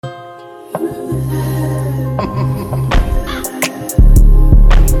I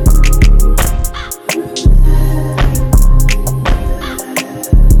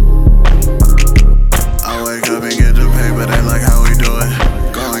wake up and get the paper, they like how we do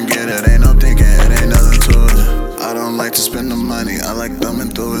it. Go and get it, ain't no thinking, it ain't nothing to it. I don't like to spend the money, I like thumbing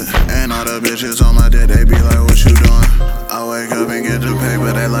through it. And all the bitches on my dick, they be like, what you doing? I wake up and get the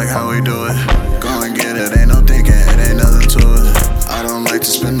paper, they like how we do it. Go and get it, ain't no thinking, it ain't nothing to it. I don't like to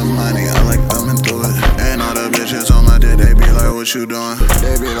spend the money, I like thumbing through it. And all the bitches on my dick, they be like, what you doing?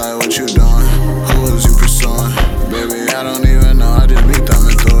 They be like, what you doing? Who is you pursuing? Baby, I don't even know, I just be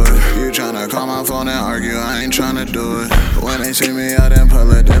thumbing through it. You tryna call my phone and argue, I ain't tryna do it. When they see me out in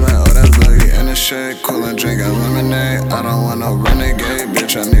public, they like, oh, that's Boogie. In the shade, coolin', drinkin' lemonade. I don't want no renegade,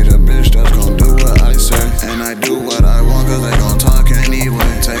 bitch, I need a bitch that's gon' do what I say. And I do what I want, cause they gon' talk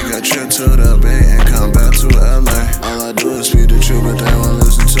anyway. Take a trip to the Bay and come back to LA. All I do is speak the truth, but they won't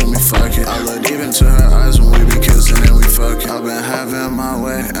listen to me, fuck it. I look deep into her eyes when we be kissing and we fucking. I've been having my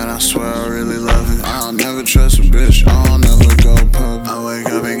way, and I swear I really love it. I don't never trust a bitch, I don't never go public. I wake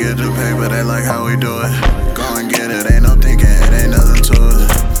up and get the paper, they like how we do it. Go and get it, ain't no thinking, it ain't nothing to it.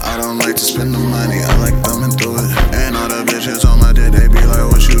 I don't like to spend the money, I like thumbing through it. And all the bitches on my dick, they be like,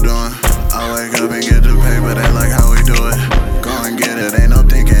 what you doing? I wake up and get the paper, they like how we do it. Go and get it, ain't no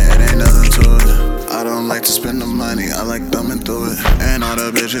thinking, it ain't nothing to it. I don't like to spend the money, I like thumbing through it. And all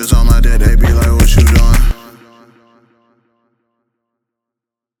the bitches on my dick, they be like, what you doing?